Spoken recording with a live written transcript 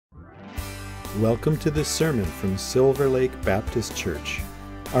Welcome to this sermon from Silver Lake Baptist Church.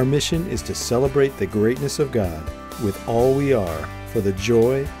 Our mission is to celebrate the greatness of God with all we are for the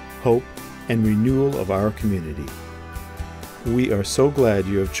joy, hope, and renewal of our community. We are so glad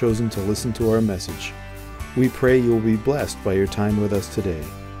you have chosen to listen to our message. We pray you will be blessed by your time with us today.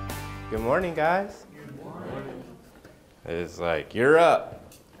 Good morning, guys. Good morning. It's like, you're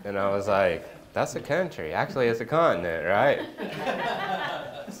up. And I was like, that's a country. Actually, it's a continent, right?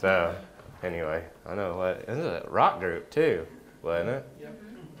 So, anyway, I know what, this is a rock group too, wasn't it? Yep.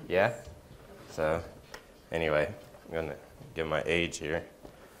 Yeah? So, anyway, I'm going to give my age here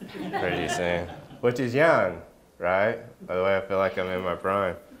pretty soon, which is young, right? By the way, I feel like I'm in my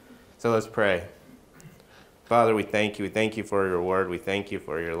prime. So let's pray. Father, we thank you. We thank you for your word. We thank you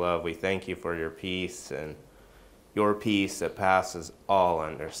for your love. We thank you for your peace and your peace that passes all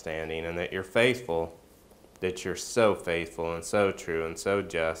understanding, and that you're faithful, that you're so faithful and so true and so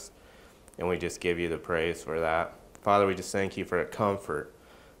just. And we just give you the praise for that. Father, we just thank you for comfort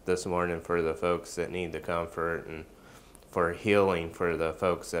this morning for the folks that need the comfort, and for healing for the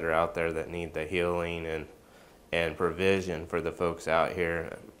folks that are out there that need the healing, and provision for the folks out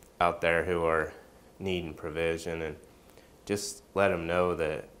there who are needing provision. And just let them know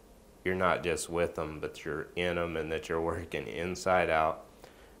that you're not just with them, but you're in them, and that you're working inside out,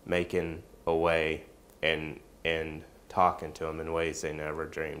 making a way and talking to them in ways they never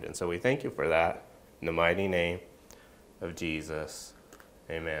dreamed. And so we thank you for that. In the mighty name of Jesus,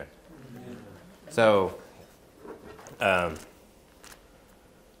 amen. Amen. So,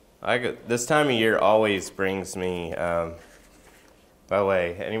 this time of year always brings me, by the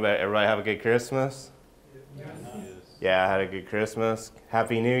way, everybody have a good Christmas? Yes. Yeah, I had a good Christmas.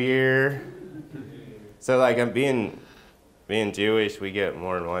 Happy New Year. So like, I'm being Jewish, we get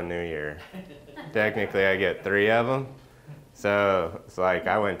more than one New Year. Technically, I get 3 of them. So it's like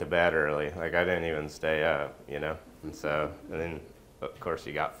I went to bed early. Like, I didn't even stay up, And then, of course,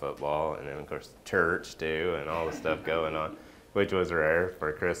 you got football, and then, of course, church, too, and all the stuff going on, which was rare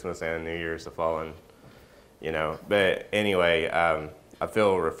for Christmas and New Year's to fall in, But anyway, I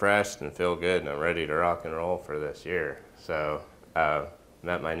feel refreshed and feel good, and I'm ready to rock and roll for this year. So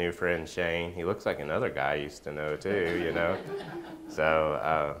met my new friend, Shane. He looks like another guy I used to know, too,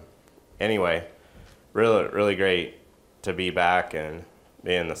 So anyway, really, really great to be back and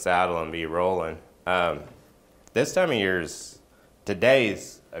be in the saddle and be rolling. This time of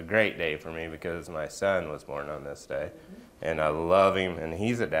today's a great day for me because my son was born on this day, and I love him, and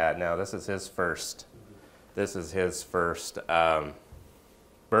he's a dad now. This is his first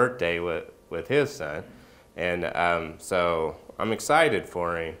birthday with his son, and so I'm excited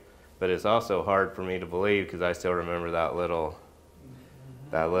for him, but it's also hard for me to believe because I still remember that little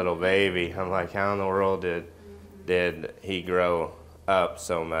baby. I'm like, how in the world did he grow up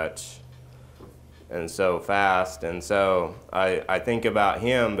so much and so fast? And so I think about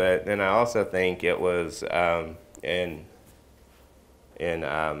him, but then I also think it was in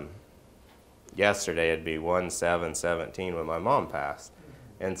yesterday, it'd be 1/7/17 when my mom passed.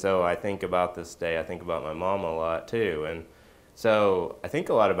 And so I think about this day, I think about my mom a lot too. And so I think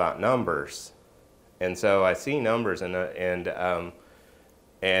a lot about numbers. And so I see numbers, and I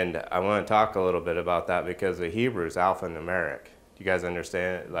want to talk a little bit about that because the Hebrew is alphanumeric. Do you guys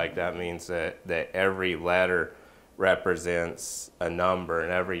understand? Like, that means that every letter represents a number,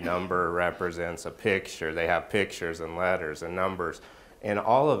 and every number represents a picture. They have pictures and letters and numbers, and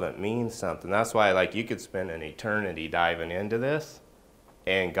all of it means something. That's why, like, you could spend an eternity diving into this,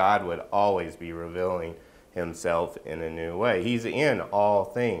 and God would always be revealing himself in a new way. He's in all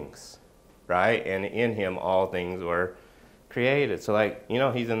things, right? And in him all things were created. So, like,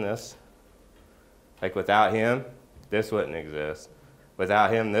 he's in this. Like, without him, this wouldn't exist.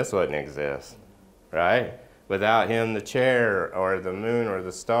 Without him, this wouldn't exist, right? Without him, the chair or the moon or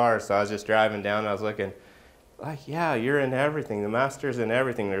the stars. So I was just driving down, and I was looking, like, yeah, you're in everything. The Master's in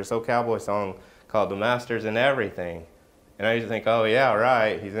everything. There's a old cowboy song called The Master's in Everything. And I used to think, oh, yeah,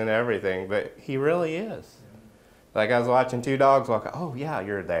 right, he's in everything. But he really is. Like, I was watching 2 dogs walk, oh, yeah,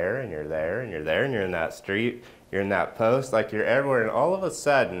 you're there, and you're there, and you're there, and you're in that street. You're in that post, like, you're everywhere, and all of a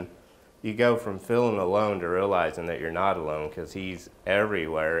sudden, you go from feeling alone to realizing that you're not alone because he's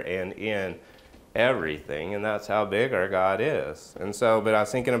everywhere and in everything, and that's how big our God is. And so, but I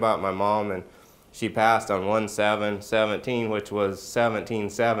was thinking about my mom, and she passed on 1/7/17, which was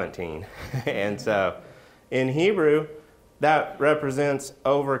 1717. And so, in Hebrew, that represents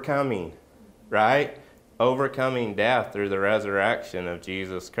overcoming, right? Overcoming death through the resurrection of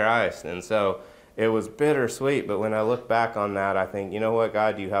Jesus Christ. And so, it was bittersweet, but when I look back on that, I think, you know what,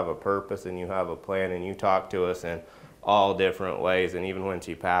 God, you have a purpose and you have a plan, and you talk to us, and all different ways. And even when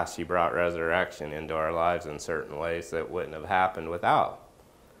she passed, she brought resurrection into our lives in certain ways that wouldn't have happened without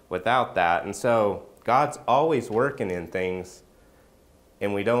that. And so God's always working in things,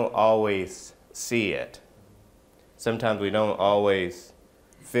 and we don't always see it. Sometimes we don't always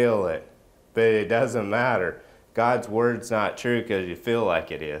feel it, but it doesn't matter. God's word's not true because you feel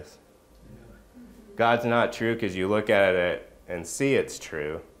like it is. God's not true because you look at it and see it's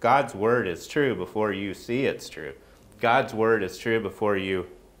true. God's word is true before you see it's true. God's word is true before you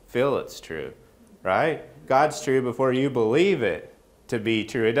feel it's true, right? God's true before you believe it to be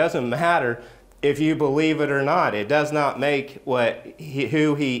true. It doesn't matter if you believe it or not. It does not make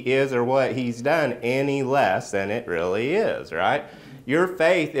who he is or what he's done any less than it really is, right? Your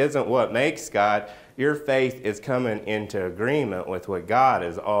faith isn't what makes God. Your faith is coming into agreement with what God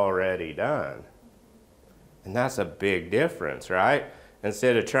has already done. And that's a big difference, right?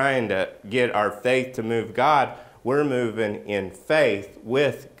 Instead of trying to get our faith to move God, we're moving in faith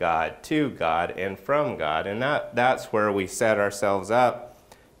with God, to God, and from God. And that's where we set ourselves up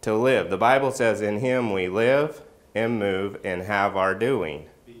to live. The Bible says in him we live and move and have our doing.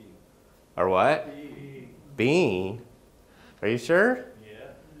 Being. Our what? Being. Are you sure?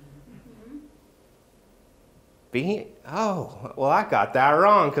 Being? Oh, well, I got that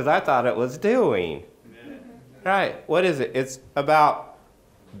wrong because I thought it was doing. Right. What is it? It's about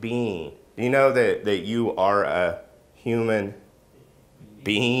being. You know that you are a human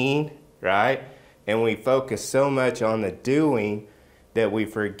being, right? And we focus so much on the doing that we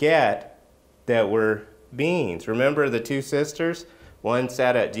forget that we're beings. Remember the two sisters? One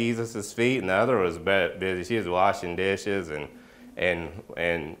sat at Jesus' feet and the other was busy. She was washing dishes and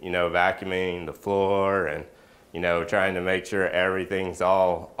vacuuming the floor and trying to make sure everything's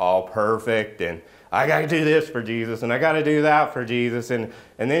all perfect, and I got to do this for Jesus, and I got to do that for Jesus, and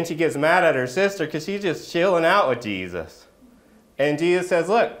then she gets mad at her sister because she's just chilling out with Jesus. And Jesus says,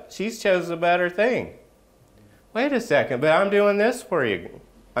 look, she's chosen a better thing. Wait a second, but I'm doing this for you.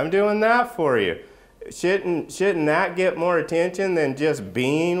 I'm doing that for you. Shouldn't that get more attention than just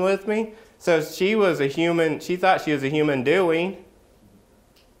being with me? So she thought she was a human doing.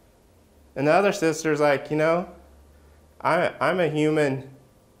 And the other sister's like, I'm a human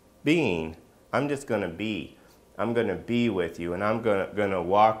being. I'm just going to be. I'm going to be with you, and I'm going to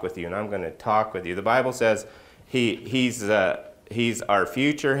walk with you, and I'm going to talk with you. The Bible says he's our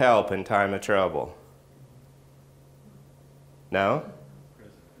future help in time of trouble. No?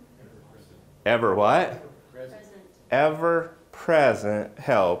 Ever what? Present. Ever present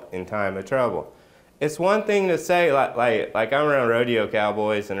help in time of trouble. It's one thing to say, like I'm around rodeo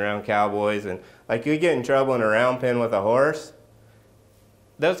cowboys and around cowboys, and like you get in trouble in a round pen with a horse,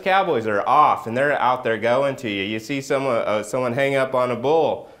 those cowboys are off and they're out there going to you. You see someone hang up on a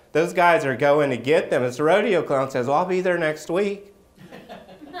bull, those guys are going to get them. As the rodeo clown says, well, I'll be there next week.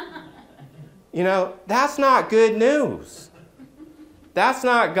 That's not good news. That's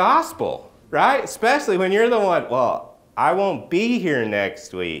not gospel, right? Especially when you're the one, well, I won't be here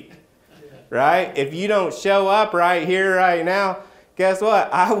next week. Right? If you don't show up right here, right now, guess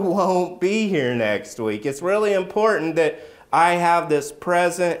what? I won't be here next week. It's really important that I have this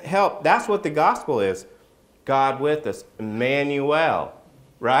present help. That's what the gospel is. God with us. Emmanuel.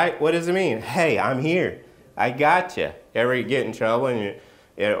 Right? What does it mean? Hey, I'm here. I got you. Ever get in trouble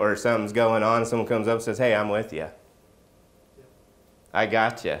or something's going on, someone comes up and says, hey, I'm with you. I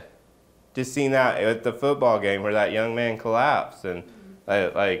got you. Just seen that at the football game where that young man collapsed, and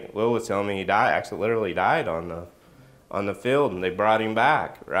like Will was telling me, he literally died on the field, and they brought him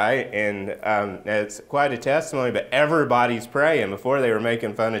back, right? And it's quite a testimony, but everybody's praying. Before they were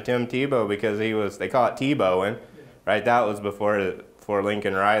making fun of Tim Tebow because they call it Tebowing, right? That was before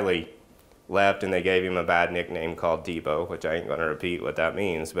Lincoln Riley left, and they gave him a bad nickname called Tebow, which I ain't going to repeat what that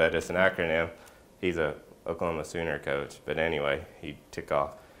means, but it's an acronym. He's a Oklahoma Sooner coach, but anyway, he took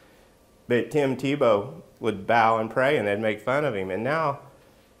off. But Tim Tebow would bow and pray, and they'd make fun of him. And now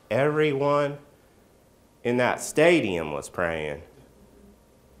everyone in that stadium was praying.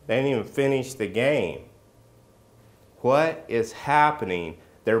 They didn't even finish the game. What is happening?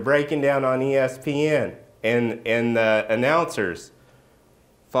 They're breaking down on ESPN, and the announcers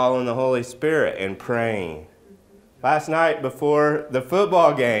following the Holy Spirit and praying. Last night before the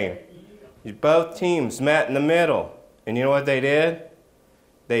football game, both teams met in the middle. And you know what they did?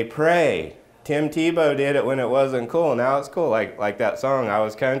 They prayed. Tim Tebow did it when it wasn't cool. Now it's cool. Like that song, I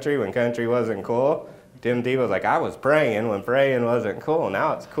Was Country, when country wasn't cool. Tim Tebow's like, I was praying when praying wasn't cool.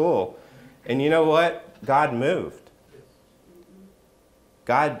 Now it's cool. And you know what? God moved.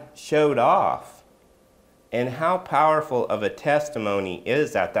 God showed off. And how powerful of a testimony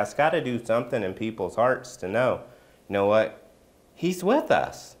is that? That's got to do something in people's hearts to know. you know what? He's with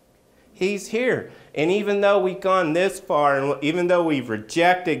us. He's here. And even though we've gone this far, and even though we've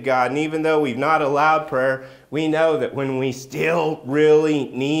rejected God, and even though we've not allowed prayer, we know that when we still really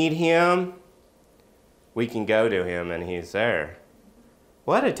need Him, we can go to Him and He's there.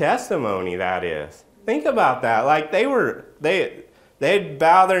 What a testimony that is. Think about that. Like they'd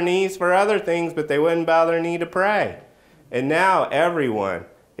bow their knees for other things, but they wouldn't bow their knee to pray. And now everyone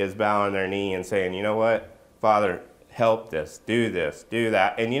is bowing their knee and saying, you know what, Father, help this, do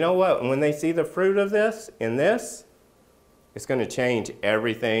that. And you know what? When they see the fruit of this, it's going to change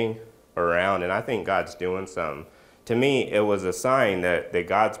everything around. And I think God's doing something. To me, it was a sign that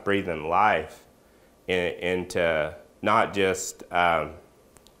God's breathing life into not just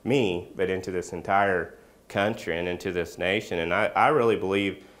me, but into this entire country and into this nation. And I really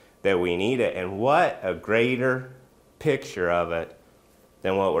believe that we need it. And what a greater picture of it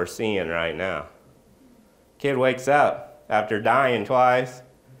than what we're seeing right now. Kid wakes up after dying twice,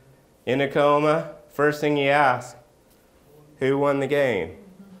 in a coma. First thing he asks, who won the game?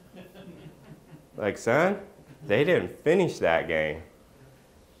 Like, son, they didn't finish that game.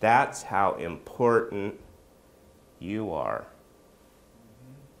 That's how important you are.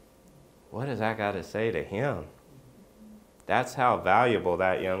 What does that got to say to him? That's how valuable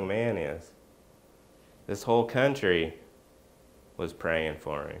that young man is. This whole country was praying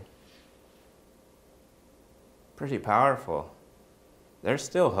for him. Pretty powerful. There's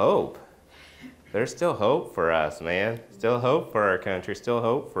still hope. There's still hope for us, man. Still hope for our country. Still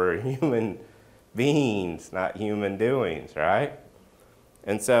hope for human beings, not human doings, right?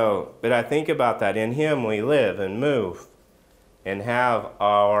 And so, but I think about that. In Him we live and move and have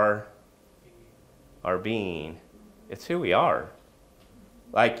our being. It's who we are.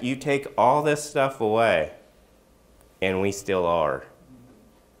 Like, you take all this stuff away and we still are,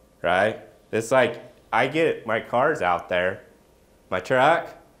 right? It's like, I get it, my car's out there, my truck.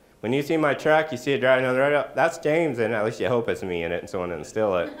 When you see my truck, you see it driving on the road, that's James, and at least you hope it's me in it and someone didn't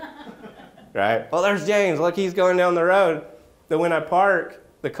steal it, right? Well, there's James, look, he's going down the road. Then when I park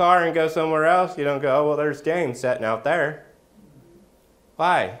the car and go somewhere else, you don't go, oh, well, there's James sitting out there.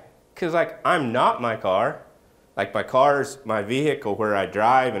 Why? Because, like, I'm not my car. Like, my car's my vehicle where I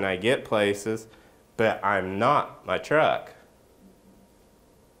drive and I get places, but I'm not my truck.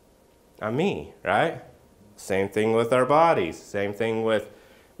 I'm me, right? Same thing with our bodies. Same thing with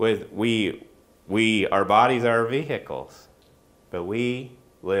our bodies are our vehicles, but we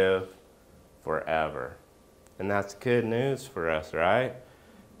live forever. And that's good news for us, right?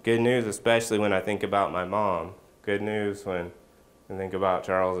 Good news, especially when I think about my mom. Good news when I think about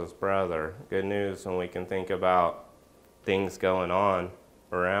Charles's brother. Good news when we can think about things going on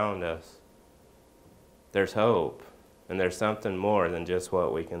around us. There's hope. And there's something more than just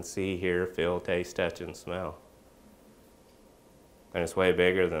what we can see, hear, feel, taste, touch, and smell. And it's way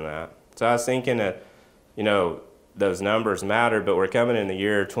bigger than that. So I was thinking that, you know, those numbers matter, but we're coming in the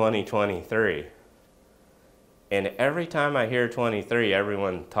year 2023. And every time I hear 23,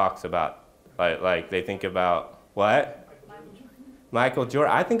 everyone talks about, like they think about, what? Michael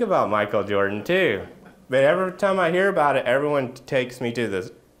Jordan. I think about Michael Jordan too. But every time I hear about it, everyone takes me to the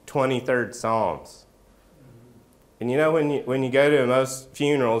 23rd Psalms. And you know, when you go to most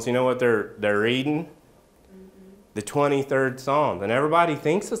funerals, you know what they're reading? The 23rd Psalm. And everybody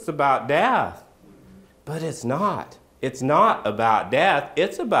thinks it's about death. But it's not. It's not about death.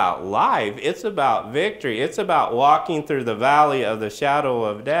 It's about life. It's about victory. It's about walking through the valley of the shadow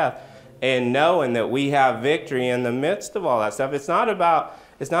of death and knowing that we have victory in the midst of all that stuff. It's not about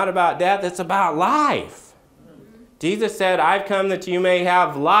death. It's about life. Jesus said, I've come that you may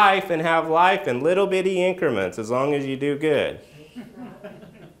have life and have life in little bitty increments as long as you do good.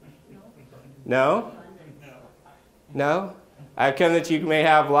 No? No? I've come that you may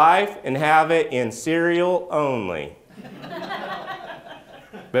have life and have it in cereal only.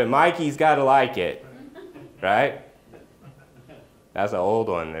 But Mikey's got to like it, right? That's an old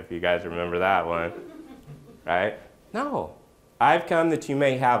one, if you guys remember that one, right? No. I've come that you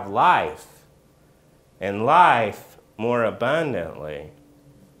may have life, and life more abundantly.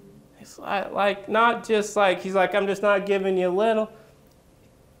 It's like not just like, he's like, I'm just not giving you little.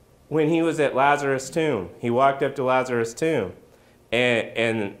 When he was at Lazarus' tomb, he walked up to Lazarus' tomb,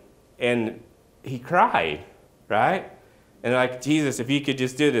 and he cried, right? And like, Jesus, if you could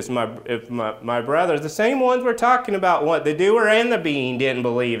just do this, if my brothers, the same ones we're talking about, what the doer and the being didn't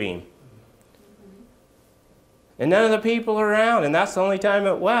believe him. And none of the people around, and that's the only time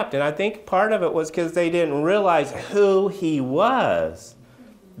it wept. And I think part of it was because they didn't realize who he was.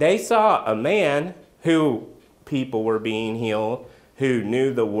 They saw a man who people were being healed, who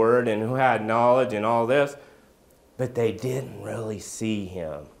knew the word and who had knowledge and all this. but they didn't really see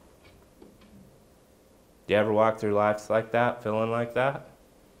him. Do you ever walk through life like that, feeling like that?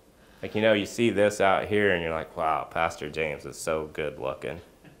 Like, you see this out here and you're like, wow, Pastor James is so good looking.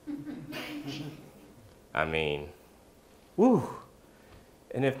 I mean, woo.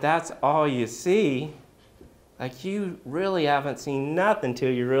 And if that's all you see, like, you really haven't seen nothing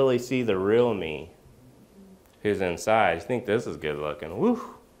till you really see the real me who's inside. You think this is good looking.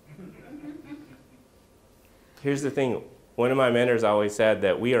 Woo. Here's the thing. One of my mentors always said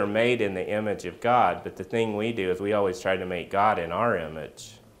that we are made in the image of God, but the thing we do is we always try to make God in our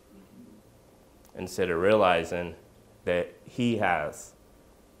image instead of realizing that he has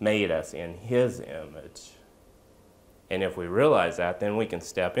made us in his image. And if we realize that, then we can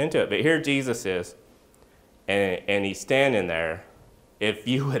step into it. But here Jesus is, and he's standing there. If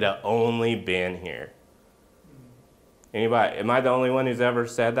you would have only been here. Anybody, am I the only one who's ever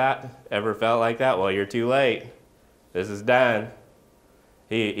said that? Ever felt like that? Well, you're too late. This is done.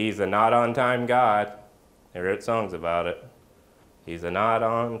 He's a not on time God. They wrote songs about it. He's a not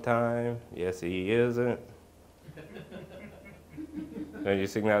on time. Yes, he isn't. Did you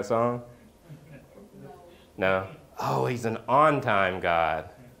sing that song? No. Oh, he's an on time God.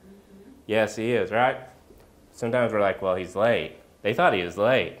 Yes, he is, right? Sometimes we're like, well, he's late. They thought he was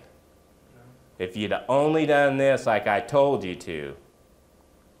late. If you'd only done this like I told you to.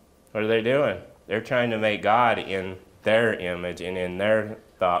 What are they doing? They're trying to make God in their image and in their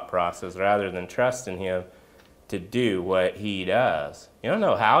thought process rather than trusting him to do what he does. You don't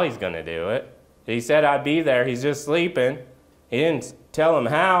know how he's going to do it. He said I'd be there. He's just sleeping. He didn't tell him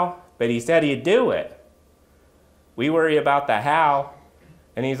how, but he said he'd do it. We worry about the how,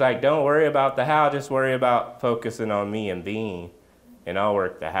 and he's like, don't worry about the how, just worry about focusing on me and being, and I'll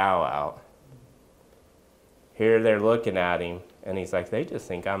work the how out. Here they're looking at him, and he's like, they just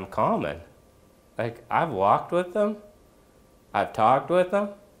think I'm common. Like, I've walked with them. I've talked with them.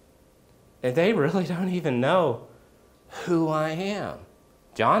 And they really don't even know who I am.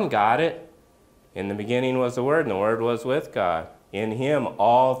 John got it. In the beginning was the Word, and the Word was with God. In him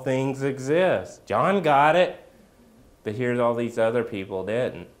all things exist. John got it. But here's all these other people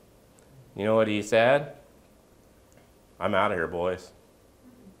didn't. You know what he said? I'm out of here, boys.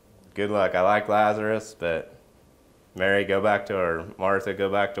 Good luck. I like Lazarus, but Mary, go back to her. Martha, go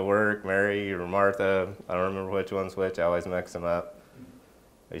back to work. Mary or Martha, I don't remember which one's which. I always mix them up.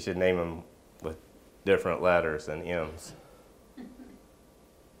 They should name them with different letters than M's.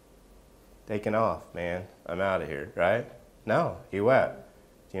 Taken off, man. I'm out of here, right? No, he wept.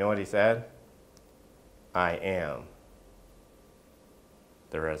 Do you know what he said? I am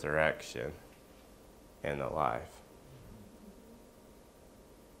the resurrection and the life.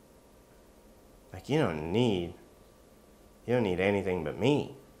 Like, you don't need anything but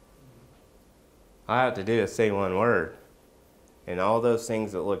me. All I have to do is say one word, and all those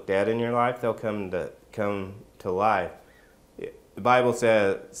things that look dead in your life, they'll come to life. The Bible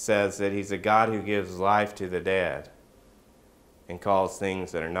says that he's a God who gives life to the dead and calls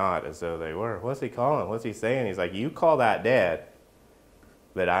things that are not as though they were. What's he calling? What's he saying? He's like, you call that dead,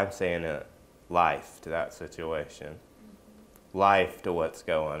 but I'm saying life to that situation, life to what's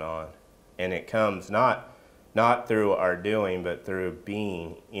going on. And it comes not through our doing, but through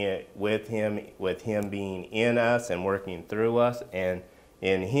being with him being in us and working through us. And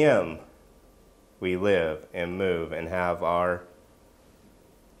in him we live and move and have our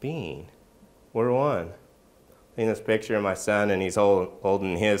being. We're one. In this picture of my son, and he's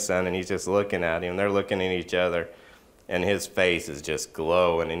holding his son, and he's just looking at him. They're looking at each other, and his face is just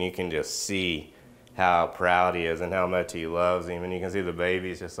glowing, and you can just see how proud he is and how much he loves him. And you can see the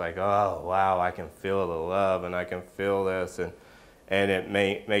baby's just like, oh, wow, I can feel the love, and I can feel this. And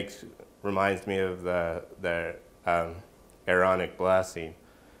it reminds me of the Aaronic blessing,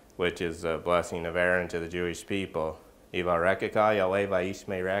 which is a blessing of Aaron to the Jewish people. Yivarekeka Yahweh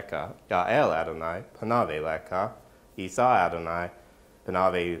vayishmereka, Ya'el Adonai, Panave Leka, Isa Adonai,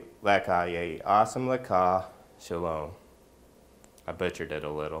 Panave Leka Ye'asem Leka, Shalom. I butchered it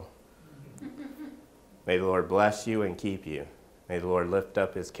a little. May the Lord bless you and keep you. May the Lord lift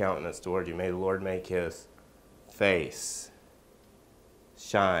up his countenance toward you. May the Lord make his face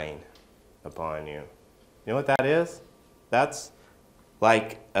shine upon you. You know what that is? That's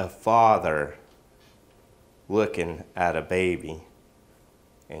like a father looking at a baby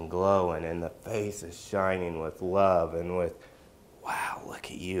and glowing, and the face is shining with love and with, wow, look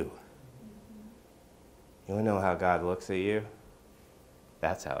at you. You want to know how God looks at you?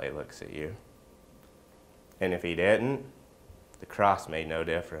 That's how he looks at you. And if he didn't, the cross made no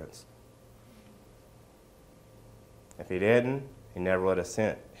difference. If he didn't, he never would have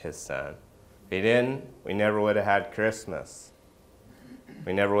sent his son. If he didn't, we never would have had Christmas.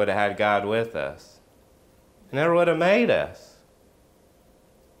 We never would have had God with us. He never would have made us.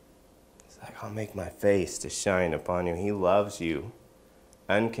 He's like, I'll make my face to shine upon you. He loves you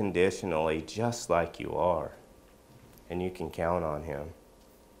unconditionally, just like you are. And you can count on him.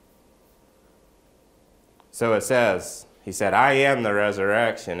 So it says, he said, I am the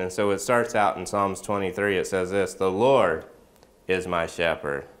resurrection. And so it starts out in Psalms 23. It says this, the Lord is my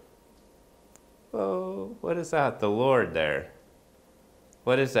shepherd. Oh, what is that? The Lord there.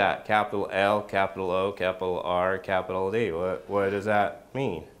 What is that? Capital L, capital O, capital R, capital D. What does that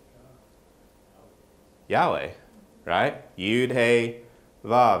mean? Yahweh, right? Yud, He,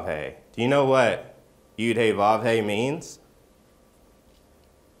 Vav, He. Do you know what Yud, He, Vav, He means?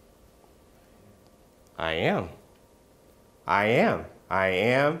 I am. I am. I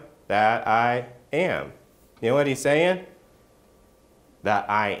am that I am. You know what he's saying? That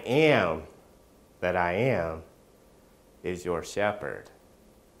I am is your shepherd.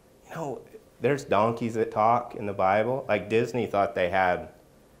 You know, there's donkeys that talk in the Bible. Like Disney thought they had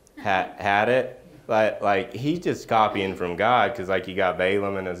it. Like he's just copying from God, because like you got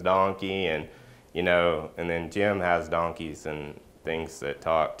Balaam and his donkey, and you know, and then Jim has donkeys and things that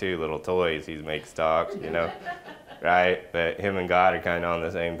talk too, little toys he makes talk, you know, right? But him and God are kind of on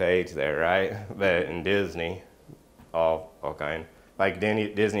the same page there, right? But in Disney, all kind. Like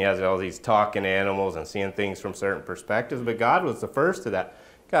Disney has all these talking animals and seeing things from certain perspectives, but God was the first to that.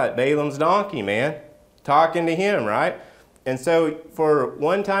 Got Balaam's donkey, man, talking to him, right? And so for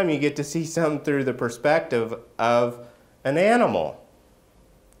one time you get to see something through the perspective of an animal.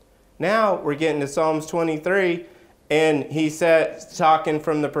 Now we're getting to Psalms 23, and he said, talking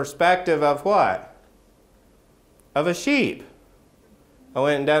from the perspective of what? Of a sheep. I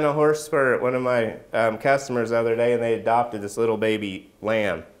went and done a horse for one of my customers the other day, and they adopted this little baby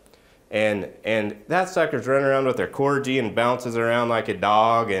lamb. And that sucker's running around with her corgi and bounces around like a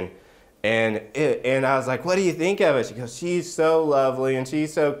dog. And I was like, what do you think of it? She goes, she's so lovely and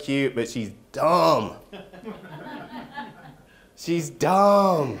she's so cute, but she's dumb. She's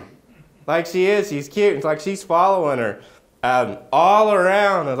dumb. Like she is, she's cute. It's like she's following her all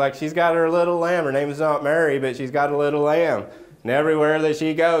around. It's like she's got her little lamb. Her name is not Mary, but she's got a little lamb. And everywhere that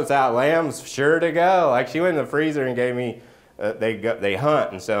she goes, that lamb's sure to go. Like she went in the freezer and gave me, they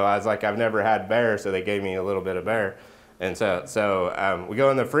hunt. And so I was like, I've never had bear, so they gave me a little bit of bear. And so we go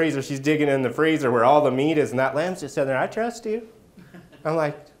in the freezer. She's digging in the freezer where all the meat is, and that lamb's just sitting there. I trust you. I'm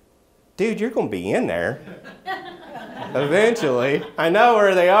like, dude, you're going to be in there eventually. I know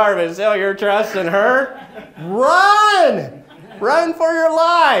where they are, but still you're trusting her. Run! Run for your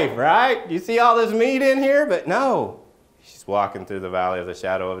life, right? You see all this meat in here? But no. She's walking through the valley of the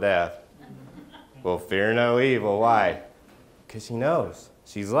shadow of death. Well, fear no evil. Why? Because she knows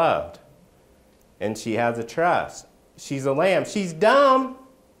she's loved. And she has a trust. She's a lamb. She's dumb,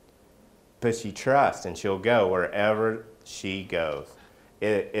 but she trusts, and she'll go wherever she goes.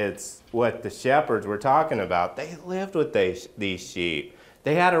 It's what the shepherds were talking about. They lived with these sheep.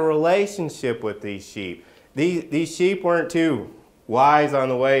 They had a relationship with these sheep. These sheep weren't too wise on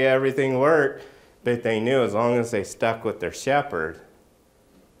the way everything worked, but they knew as long as they stuck with their shepherd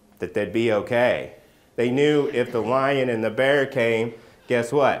that they'd be okay. They knew if the lion and the bear came,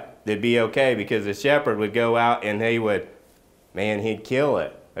 guess what? They'd be okay, because the shepherd would go out and he'd kill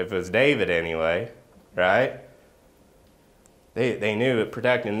it. If it was David anyway, right? They knew that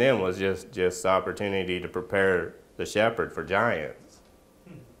protecting them was just the opportunity to prepare the shepherd for giants.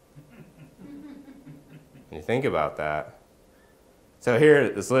 And you think about that. So here,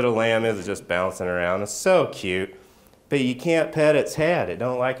 this little lamb is just bouncing around. It's so cute, but you can't pet its head. It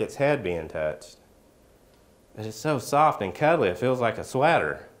don't like its head being touched. But it's so soft and cuddly, it feels like a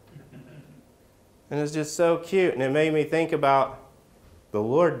sweater. And it's just so cute, and it made me think about the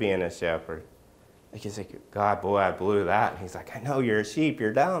Lord being a shepherd. Like he's like, God, boy, I blew that. And he's like, I know you're a sheep,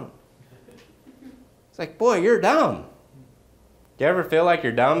 you're dumb. It's like, boy, you're dumb. Do you ever feel like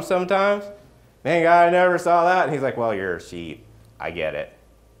you're dumb sometimes? Man, God, I never saw that. And he's like, well, you're a sheep. I get it.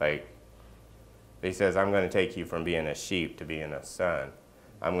 Like, he says, I'm going to take you from being a sheep to being a son.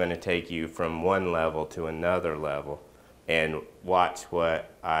 I'm going to take you from one level to another level, and watch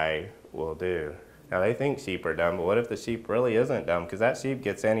what I will do. Now, they think sheep are dumb, but what if the sheep really isn't dumb? Because that sheep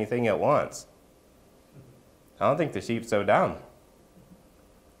gets anything it wants. I don't think the sheep's so dumb,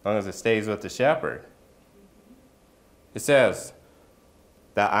 as long as it stays with the shepherd. It says,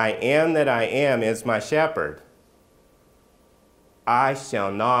 that I am is my shepherd. I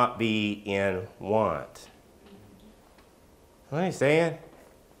shall not be in want. What he's saying?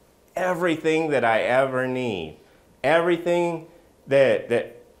 Everything that I ever need, everything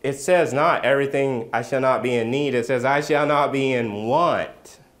that it says not everything, I shall not be in need. It says I shall not be in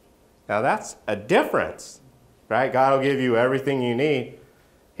want. Now that's a difference, right? God will give you everything you need.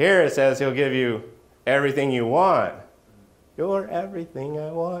 Here it says he'll give you everything you want. You're everything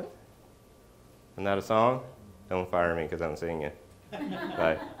I want. Isn't that a song? Don't fire me because I'm singing.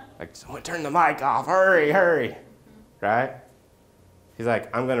 Like, someone turn the mic off. Hurry, hurry. Right? He's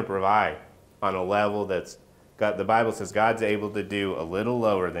like, I'm going to provide on a level that's got, the Bible says God's able to do a little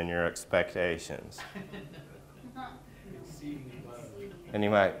lower than your expectations. And you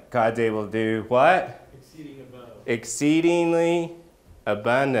might, God's able to do what? Exceedingly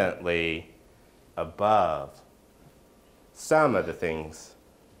abundantly above some of the things.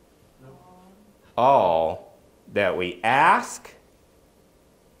 All that we ask,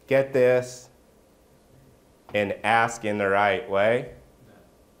 get this, and ask in the right way.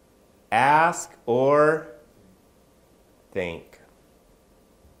 Ask or think.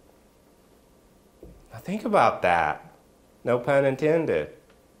 Now think about that. No pun intended.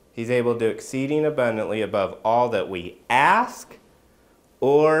 He's able to do exceeding abundantly above all that we ask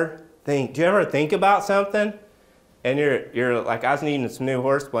or think. Do you ever think about something? And you're like, I was needing some new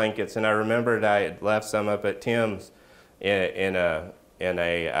horse blankets, and I remembered I had left some up at Tim's in a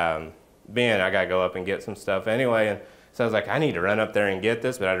bin. I got to go up and get some stuff anyway. And so I was like, I need to run up there and get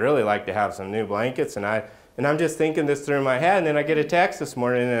this, but I'd really like to have some new blankets. And I'm just thinking this through my head. And then I get a text this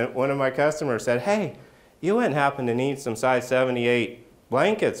morning, and one of my customers said, hey, you wouldn't happen to need some size 78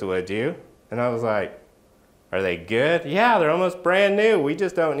 blankets, would you? And I was like, are they good? Yeah, they're almost brand new. We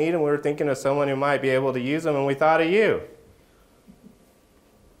just don't need them. We were thinking of someone who might be able to use them, and we thought of you.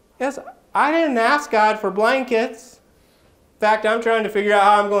 Yes, I didn't ask God for blankets. In fact, I'm trying to figure out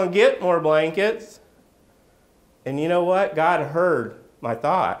how I'm going to get more blankets. And you know what? God heard my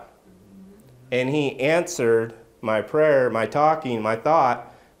thought. And he answered my prayer, my talking, my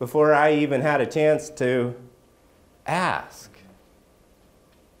thought, before I even had a chance to ask.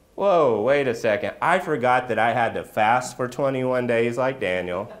 Whoa, wait a second. I forgot that I had to fast for 21 days like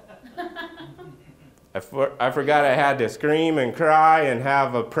Daniel. I forgot I had to scream and cry and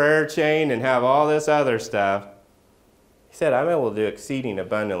have a prayer chain and have all this other stuff. He said, I'm able to do exceeding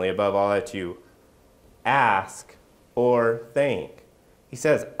abundantly above all that you ask or think. He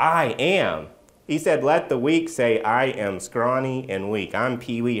says, I am. He said, let the weak say, I am scrawny and weak. I'm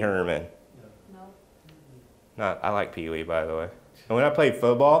Pee Wee Herman. I like Pee Wee, by the way. And when I played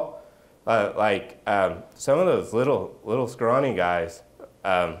football, some of those little scrawny guys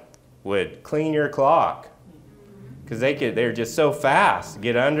would clean your clock because they're just so fast to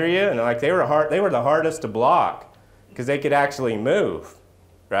get under you, and like they were the hardest to block because they could actually move,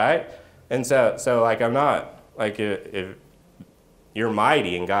 right? And so like I'm not like if you're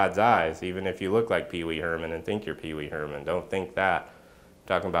mighty in God's eyes, even if you look like Pee Wee Herman and think you're Pee Wee Herman. Don't think that. I'm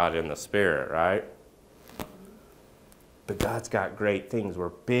talking about it in the spirit, right? But God's got great things. We're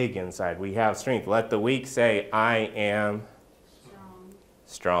big inside. We have strength. Let the weak say, I am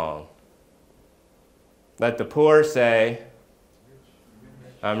strong. Let the poor say,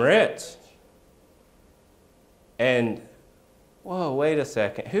 I'm rich. And, whoa, wait a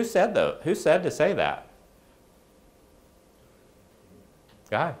second. Who said to say that?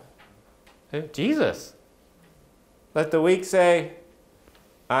 God. Who? Jesus. Let the weak say,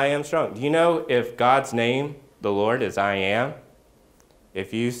 I am strong. Do you know if God's name, the Lord, is I am?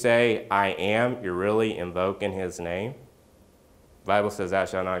 If you say I am, you're really invoking his name. The Bible says, thou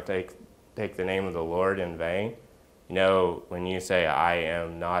shalt not take the name of the Lord in vain. You know, when you say I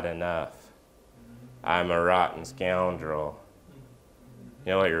am not enough, I'm a rotten scoundrel,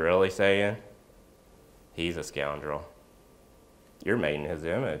 you know what you're really saying? He's a scoundrel. You're made in his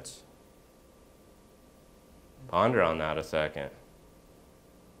image. Ponder on that a second.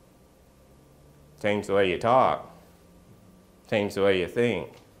 Change the way you talk. Change the way you think.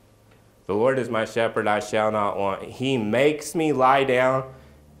 The Lord is my shepherd, I shall not want. He makes me lie down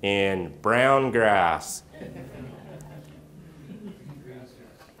in brown grass,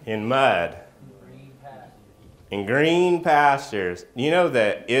 in mud, in green pastures. You know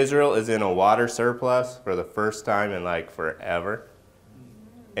that Israel is in a water surplus for the first time in like forever?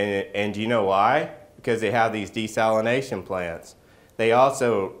 And do you know why? Because they have these desalination plants. They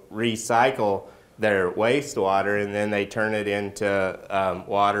also recycle their wastewater, and then they turn it into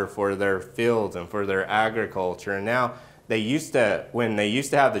water for their fields and for their agriculture. And now when they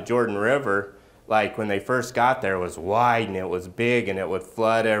used to have the Jordan River, like when they first got there, it was wide and it was big and it would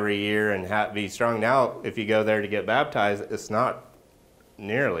flood every year and be strong. Now, if you go there to get baptized, it's not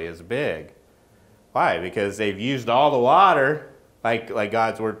nearly as big. Why? Because they've used all the water, like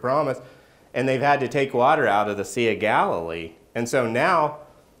God's word promised, and they've had to take water out of the Sea of Galilee. And so now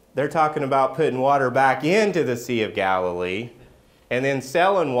they're talking about putting water back into the Sea of Galilee and then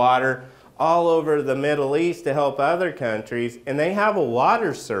selling water all over the Middle East to help other countries, and they have a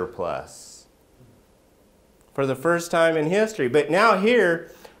water surplus for the first time in history. But now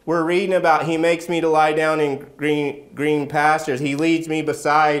here, we're reading about he makes me to lie down in green pastures. He leads me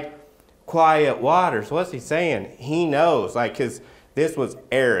beside quiet waters. What's he saying? He knows, like, because this was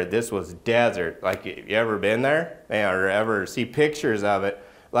arid, this was desert. Like, you ever been there? Or ever see pictures of it?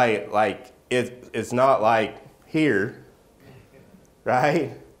 Like it's not like here,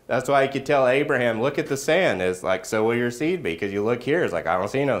 right? That's why you could tell Abraham, look at the sand. It's like, so will your seed be? Because you look here, it's like, I don't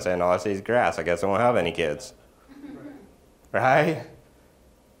see no sand. All I see is grass. I guess I won't have any kids. Right?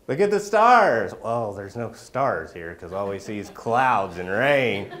 Look at the stars. Well, there's no stars here because all we see is clouds and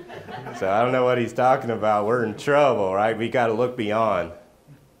rain. So I don't know what he's talking about. We're in trouble, right? We got to look beyond,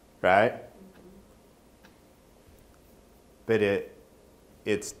 right? But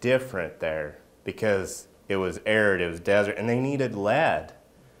it's different there because it was arid, it was desert, and they needed lead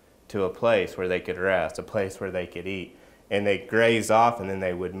to a place where they could rest, a place where they could eat. And they graze off and then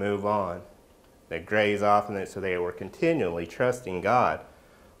they would move on. They graze off, and so they were continually trusting God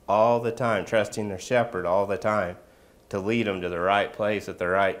all the time, trusting their shepherd all the time to lead them to the right place at the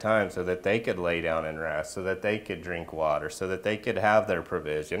right time so that they could lay down and rest, so that they could drink water, so that they could have their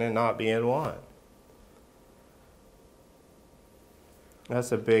provision and not be in want.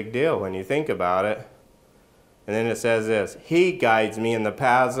 That's a big deal when you think about it. And then it says this, he guides me in the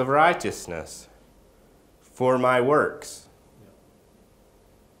paths of righteousness for my works.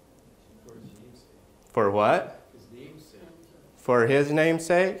 For what? His namesake. For his name's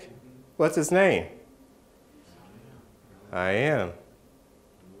sake? What's his name? I am.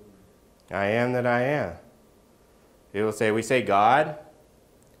 I am that I am. People say, we say God.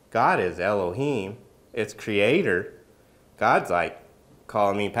 God is Elohim. It's creator. God's like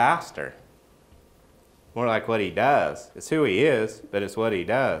calling me pastor. More like what he does. It's who he is, but it's what he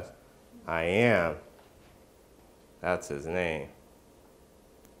does. I am. That's his name.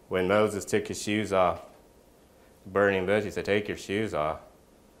 When Moses took his shoes off, burning bush, he said, take your shoes off,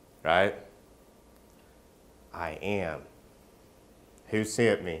 right? I am. Who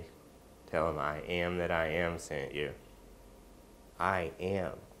sent me? Tell him, I am that I am sent you. I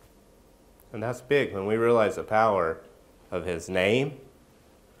am. And that's big. When we realize the power of his name,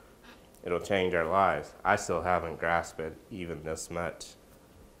 it'll change our lives. I still haven't grasped it even this much.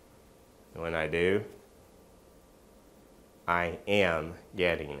 And when I do, I am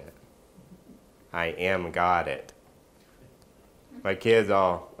getting it. I am got it. My kids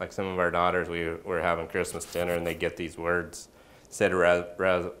all, like some of our daughters, we were having Christmas dinner and they get these words, instead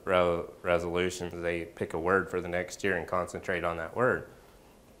of resolutions, they pick a word for the next year and concentrate on that word.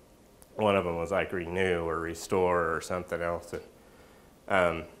 One of them was like renew or restore or something else.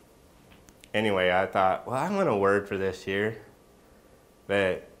 Anyway, I thought, well, I want a word for this year,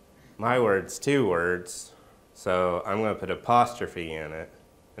 but my word's 2 words, so I'm going to put apostrophe in it,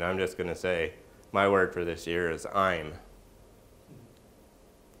 and I'm just going to say, my word for this year is I'm.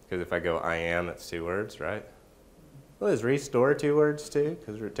 Because if I go I am, it's 2 words, right? Well, is restore 2 words too?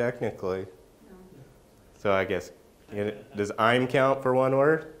 Because we're technically. No. So I guess, does I'm count for 1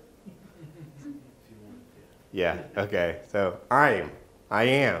 word? Yeah, okay. So I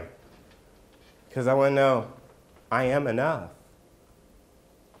am. Because I want to know, I am enough.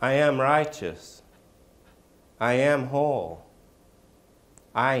 I am righteous. I am whole.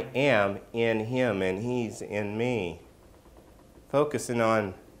 I am in him and he's in me. Focusing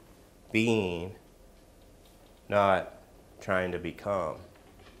on being, not trying to become.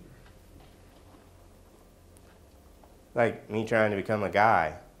 Like me trying to become a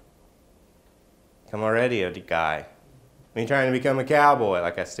guy. I'm already a guy. Me trying to become a cowboy,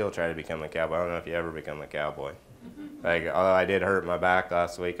 like I still try to become a cowboy. I don't know if you ever become a cowboy. Like, although I did hurt my back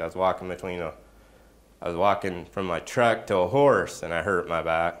last week, I was walking from my truck to a horse and I hurt my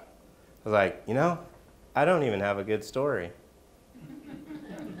back. I was like, I don't even have a good story.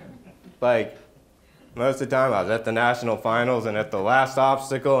 Like, most of the time I was at the national finals and at the last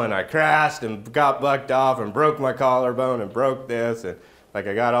obstacle and I crashed and got bucked off and broke my collarbone and broke this. And like,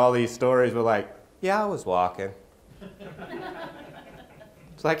 I got all these stories, but like, yeah, I was walking.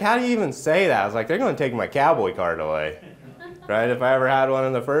 It's like, how do you even say that? I was like, they're going to take my cowboy card away, right? If I ever had one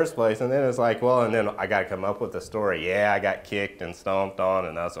in the first place. And then it's like, well, and then I got to come up with a story. Yeah, I got kicked and stomped on,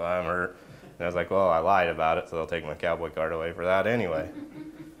 and that's why I'm hurt. And I was like, well, I lied about it, so they'll take my cowboy card away for that anyway,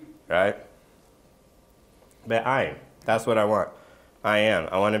 right? But that's what I want. I am.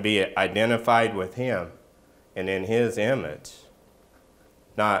 I want to be identified with him and in his image,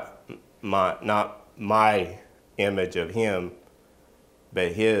 not my image of him,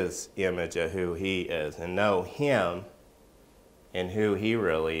 but his image of who he is, and know him and who he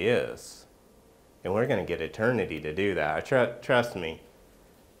really is. And we're going to get eternity to do that. Trust me,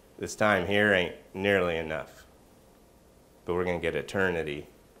 this time here ain't nearly enough. But we're going to get eternity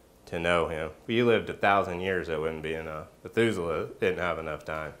to know him. If you lived 1,000 years, it wouldn't be enough. Methuselah didn't have enough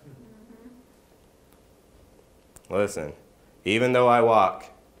time. Listen, even though I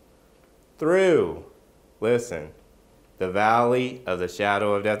walk through, listen, the valley of the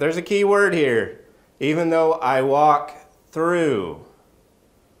shadow of death. There's a key word here. Even though I walk through.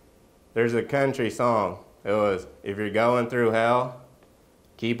 There's a country song. It was, if you're going through hell,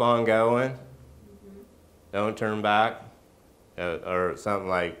 keep on going. Don't turn back. Or something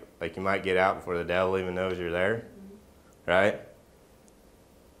like you might get out before the devil even knows you're there. Right?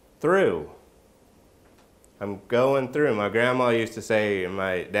 Through. I'm going through. My grandma used to say, and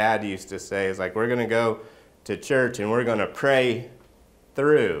my dad used to say, it's like, we're going to go to church and we're going to pray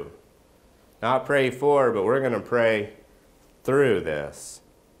through. Not pray for, but we're going to pray through this.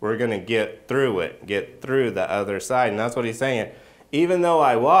 We're going to get through it, get through the other side. And that's what he's saying. Even though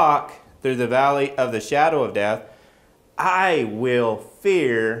I walk through the valley of the shadow of death, I will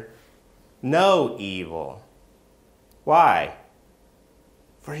fear no evil. Why?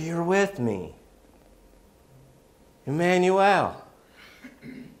 For you're with me. Emmanuel,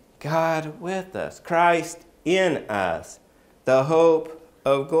 God with us, Christ in us, the hope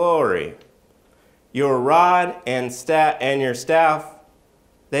of glory. Your rod and your staff,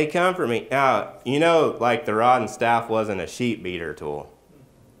 they comfort me. Now, you know, like the rod and staff wasn't a sheep beater tool.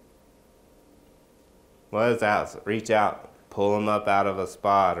 What is that? Reach out, pull them up out of a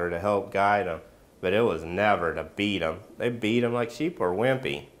spot or to help guide them. But it was never to beat them. They beat them like sheep were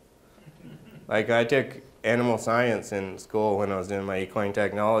wimpy. Like I took animal science in school when I was doing my equine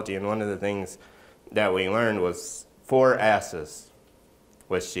technology, and one of the things that we learned was 4 S's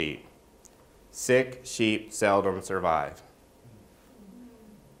with sheep. Sick sheep seldom survive.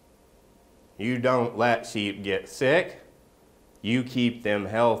 You don't let sheep get sick. You keep them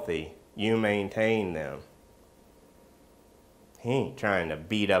healthy. You maintain them. He ain't trying to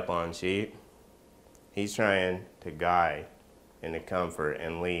beat up on sheep. He's trying to guide and to comfort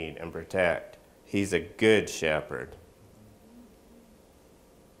and lead and protect. He's a good shepherd.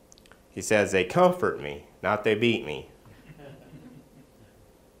 He says, they comfort me, not they beat me.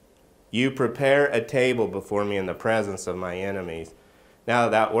 You prepare a table before me in the presence of my enemies. Now,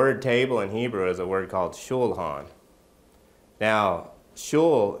 that word table in Hebrew is a word called shulchan. Now,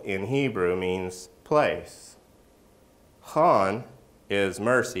 shul in Hebrew means place. Han is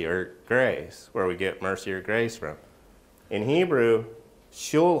mercy or grace, where we get mercy or grace from. In Hebrew,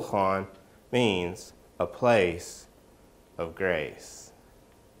 shulchan means a place of grace.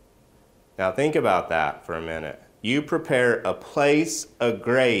 Now think about that for a minute. You prepare a place of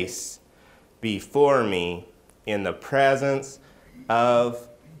grace before me in the presence of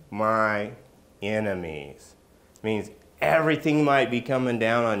my enemies. It means everything might be coming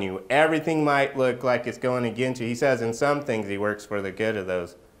down on you. Everything might look like it's going against you. He says in some things he works for the good of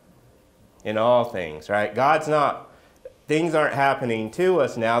those. In all things, right? God's not, things aren't happening to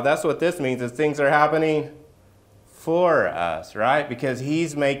us now. That's what this means, is things are happening for us, right? Because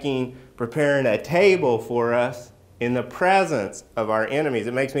he's preparing a table for us in the presence of our enemies.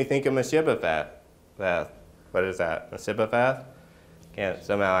 It makes me think of Mephibosheth. What is that? Mephibosheth?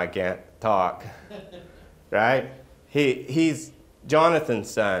 Somehow I can't talk, right? He's Jonathan's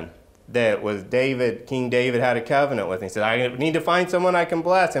son that was King David had a covenant with. He said, I need to find someone I can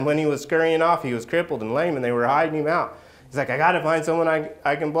bless. And when he was scurrying off, he was crippled and lame, and they were hiding him out. He's like, I got to find someone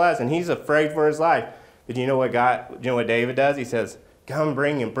I can bless. And he's afraid for his life. But you know what David does? He says, come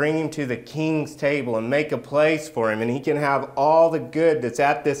bring him to the king's table and make a place for him. And he can have all the good that's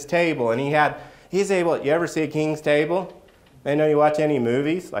at this table. And he's able, you ever see a king's table? I know you watch any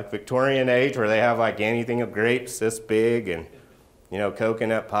movies, like Victorian age, where they have like anything of grapes this big and, you know,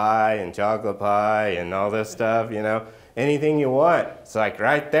 coconut pie and chocolate pie and all this stuff, you know. Anything you want, it's like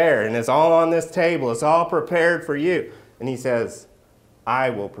right there. And it's all on this table. It's all prepared for you. And he says, I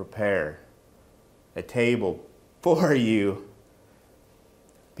will prepare a table for you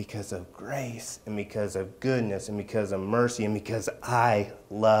because of grace and because of goodness and because of mercy and because I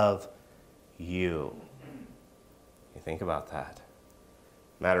love you. You think about that.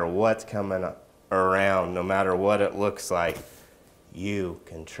 No matter what's coming around, no matter what it looks like, you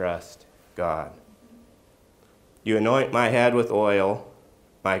can trust God. You anoint my head with oil,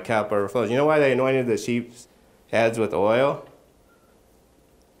 my cup overflows. You know why they anointed the sheep's heads with oil?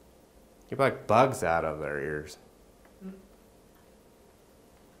 Keep like bugs out of their ears.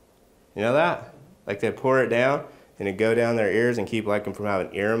 You know that? Like they pour it down. and it'd go down their ears and keep like them from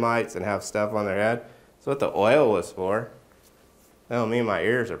having ear mites and have stuff on their head. That's what the oil was for. Well, me and my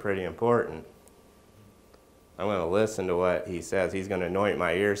ears are pretty important. I'm going to listen to what he says. He's going to anoint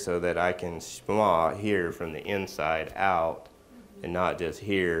my ears so that I can hear from the inside out and not just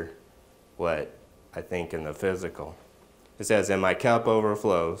hear what I think in the physical. It says, and my cup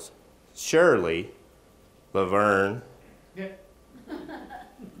overflows. Surely, Laverne.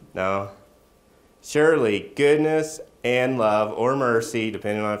 No. Surely goodness and love or mercy,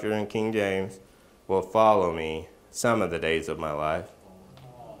 depending on if you're in King James, will follow me some of the days of my life.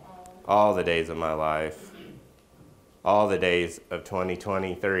 All the days of my life. All the days of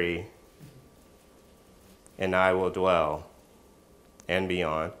 2023. And I will dwell, and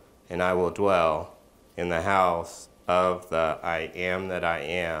beyond, and I will dwell in the house of the I am that I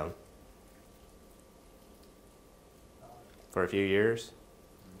am for a few years?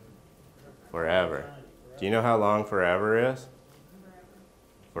 Forever. Do you know how long forever is?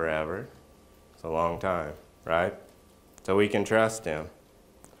 Forever. It's a long time, right? So we can trust him.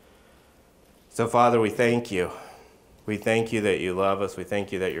 So Father, we thank you. We thank you that you love us. We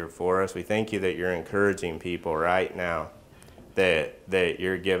thank you that you're for us. We thank you that you're encouraging people right now, that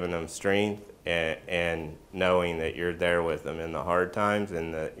you're giving them strength and knowing that you're there with them in the hard times,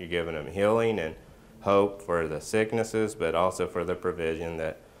 and that you're giving them healing and hope for the sicknesses, but also for the provision,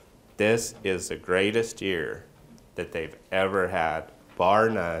 that this is the greatest year that they've ever had, bar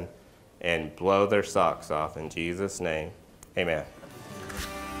none, and blow their socks off in Jesus' name. Amen.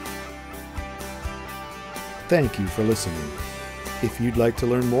 Thank you for listening. If you'd like to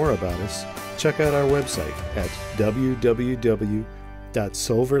learn more about us, check out our website at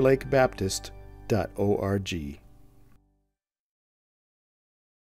www.silverlakebaptist.org.